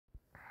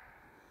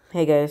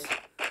Hey guys.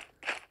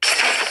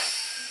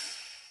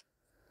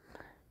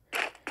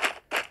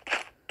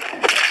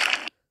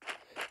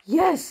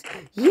 Yes!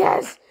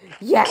 Yes!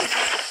 Yes!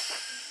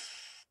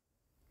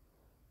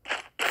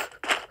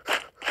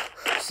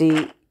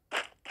 See,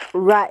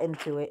 right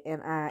into it,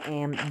 and I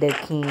am the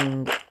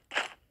king.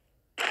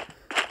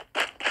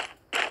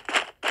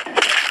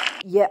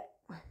 Yep.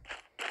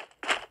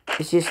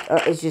 You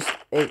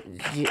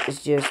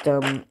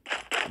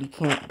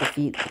can't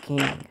defeat the king.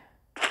 You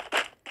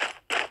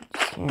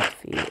just can't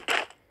defeat it.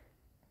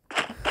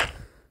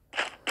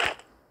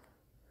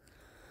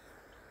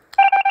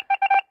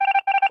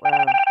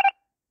 Wow.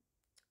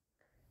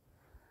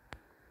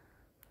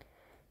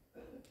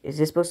 Is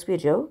this supposed to be a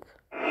joke?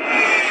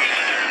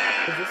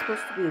 Is this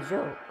supposed to be a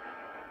joke?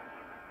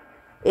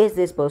 Is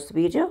this supposed to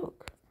be a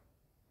joke?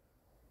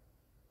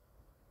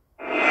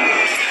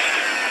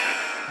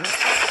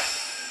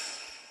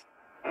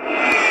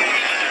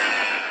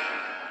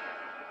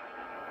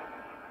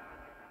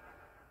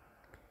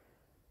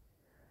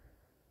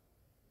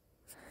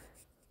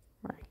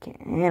 I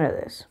can't handle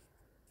this.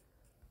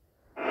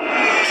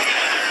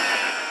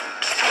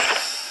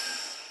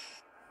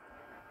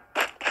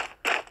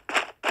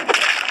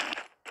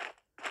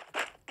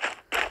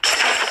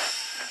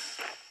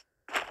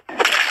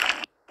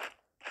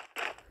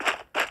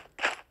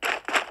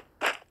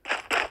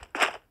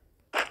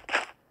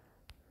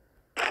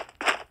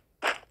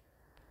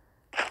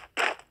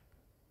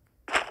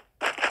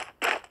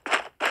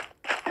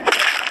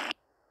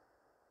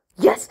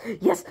 Yes,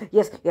 yes,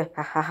 yes, yeah,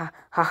 ha ha ha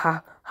ha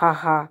ha ha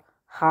ha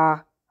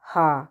ha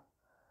ha.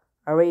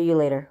 I'll rate you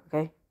later,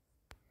 okay?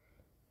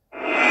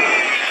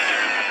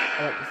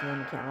 I like this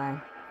game, I can't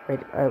lie.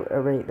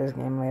 I'll rate this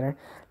game later.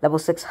 Level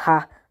 6,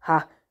 ha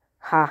ha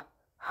ha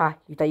ha.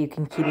 You thought you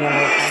can keep me on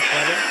level 5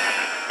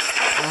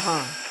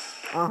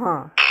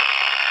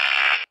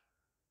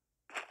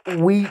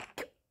 forever?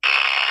 Weak.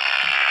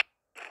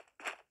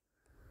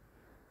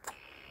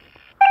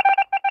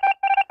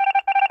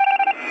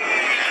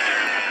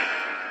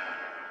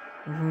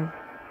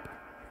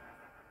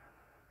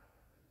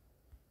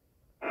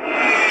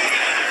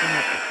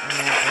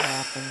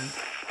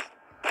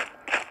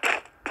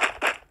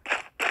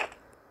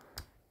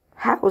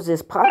 How is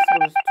this possible?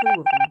 There's two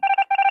of them.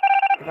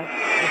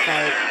 If I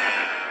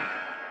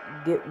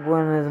get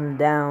one of them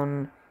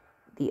down,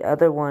 the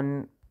other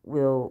one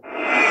will come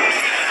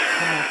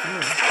after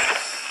me.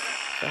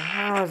 So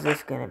how is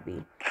this gonna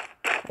be?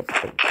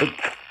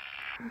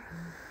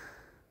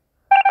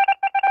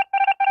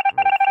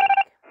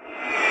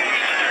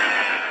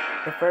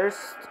 The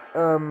first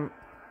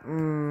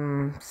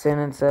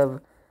sentence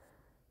of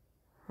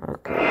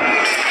okay.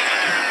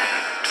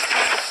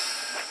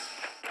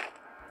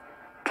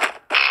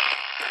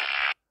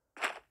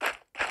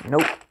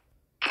 Nope.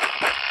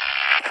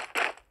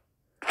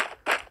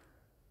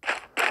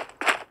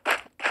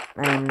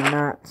 I am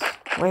not.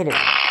 Wait a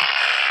minute.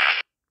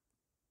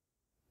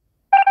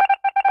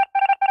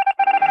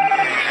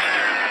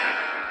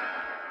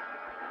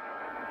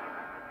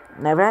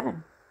 Never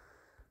happened.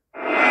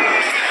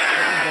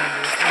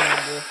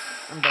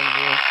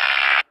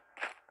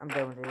 I'm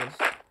done with this.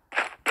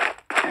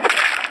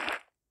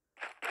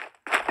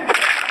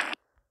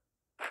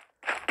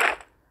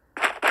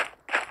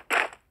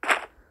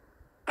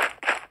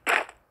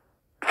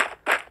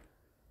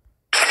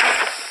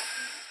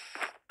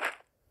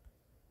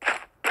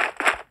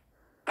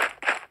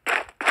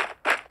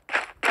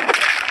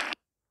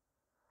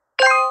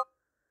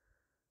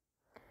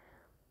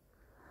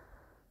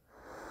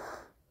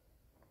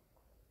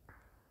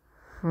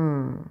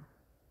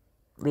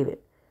 Leave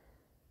it.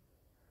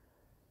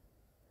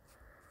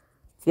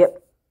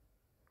 Yep.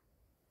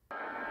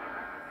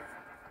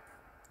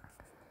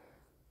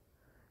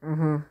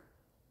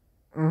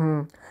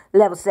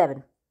 Level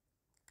 7.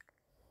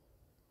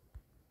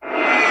 No.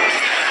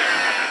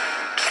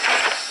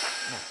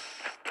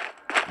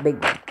 Big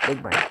brain. No.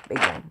 Big brain.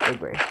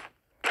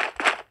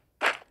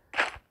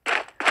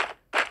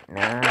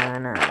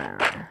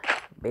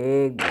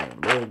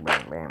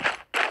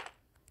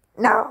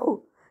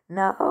 No.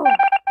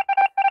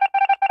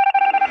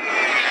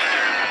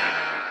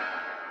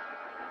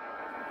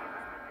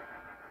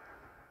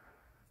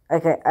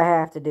 Okay, I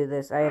have to do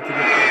this. I have to get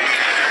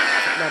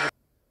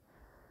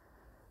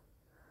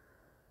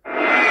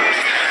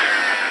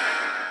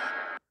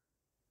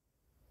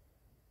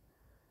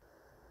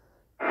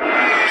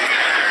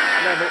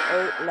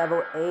to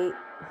level 8. Okay,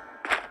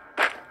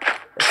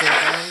 if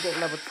I don't get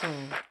level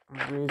 10,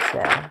 I'm really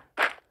sad.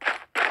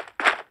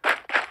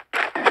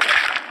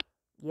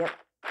 Yep.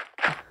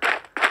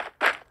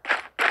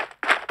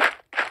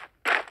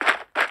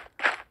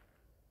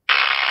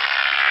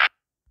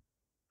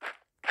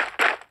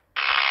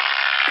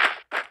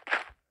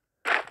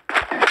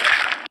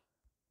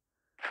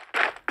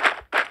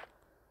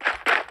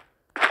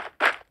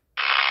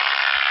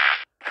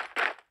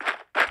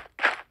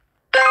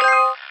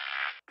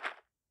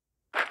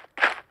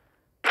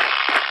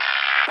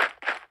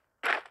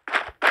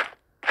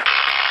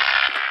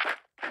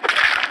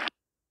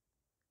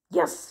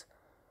 Yes.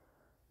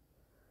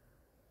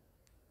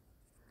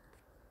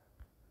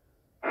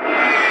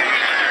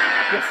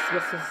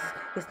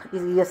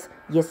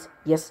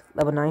 Yes.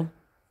 Level 9.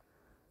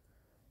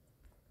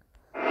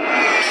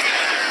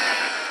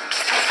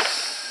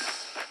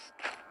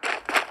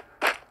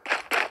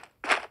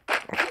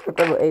 I think that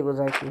level 8 was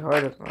actually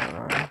harder than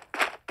level 9.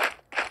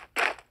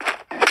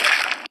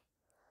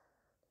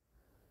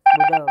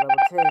 But no, level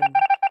 10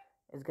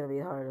 is gonna be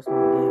the hardest one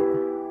to get.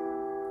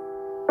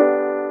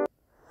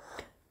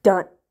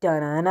 Dun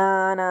dun na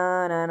na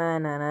na na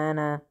na na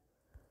na.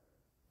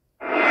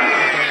 I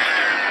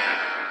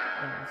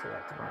don't say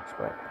that too much,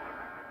 but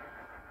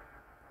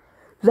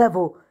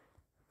level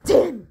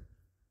 10.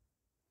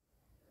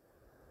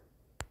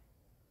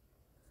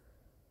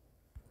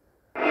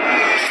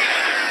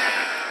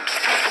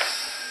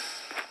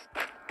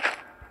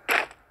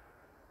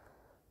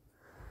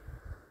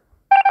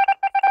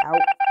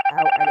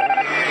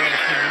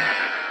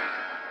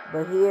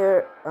 But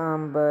here,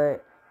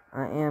 but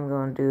I am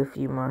gonna do a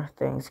few more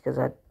things because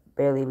I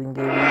barely even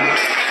gave you time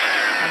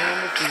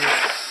to see it.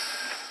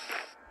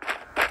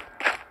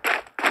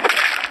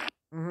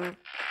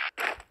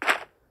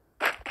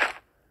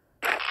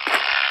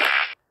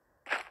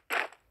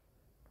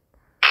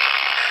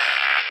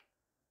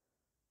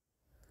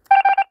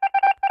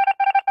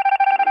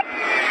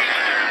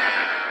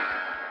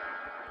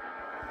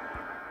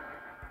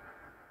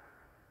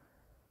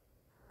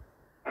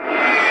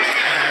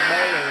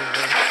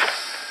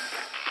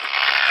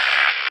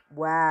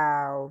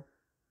 Wow.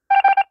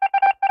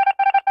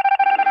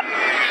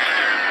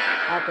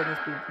 How can this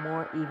be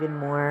even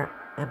more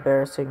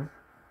embarrassing?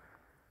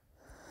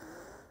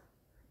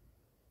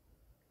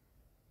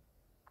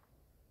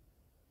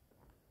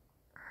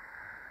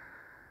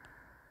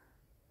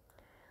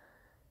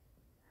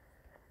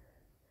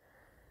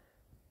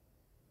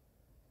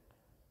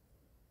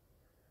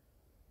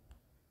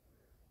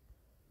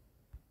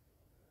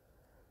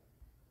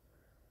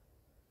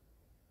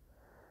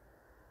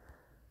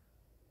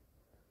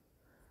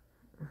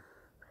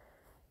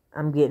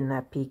 I'm getting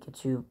that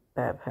Pikachu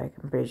backpack.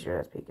 I'm pretty sure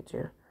that's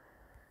Pikachu.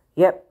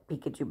 Yep,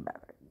 Pikachu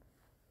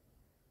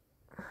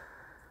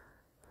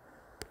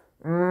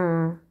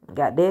backpack.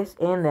 Got this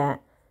and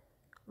that.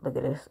 Look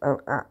at this.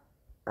 I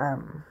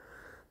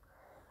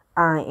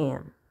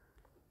am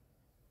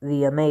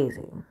the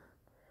amazing,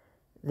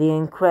 the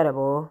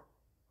incredible,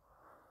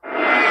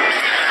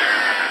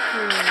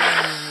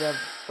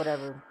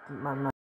 whatever my